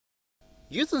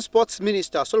Youth and Sports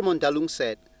Minister Solomon Dalung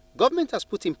said government has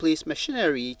put in place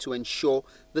machinery to ensure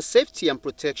the safety and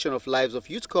protection of lives of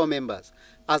youth corps members,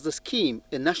 as the scheme,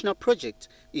 a national project,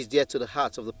 is dear to the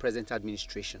heart of the present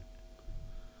administration.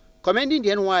 Commending the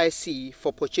NYSC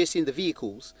for purchasing the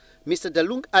vehicles, Mr.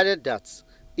 Dalung added that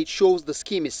it shows the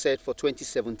scheme is set for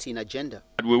 2017 agenda.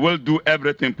 We will do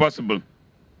everything possible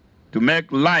to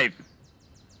make life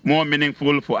more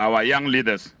meaningful for our young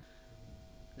leaders.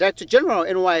 Director General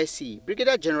NYSC,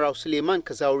 Brigadier General Suleiman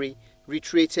Kazauri,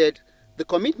 reiterated the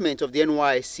commitment of the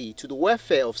NYSC to the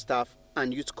welfare of staff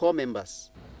and youth corps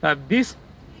members. This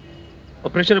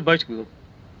operational budget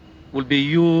will be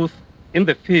used in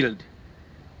the field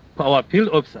for our field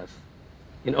officers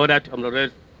in order to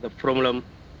ameliorate the problem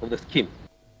of the scheme.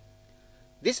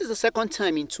 This is the second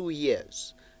time in 2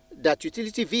 years that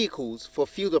utility vehicles for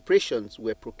field operations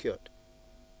were procured.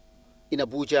 In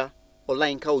Abuja,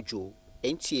 Olayinka Ojo,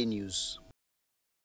 NTA News.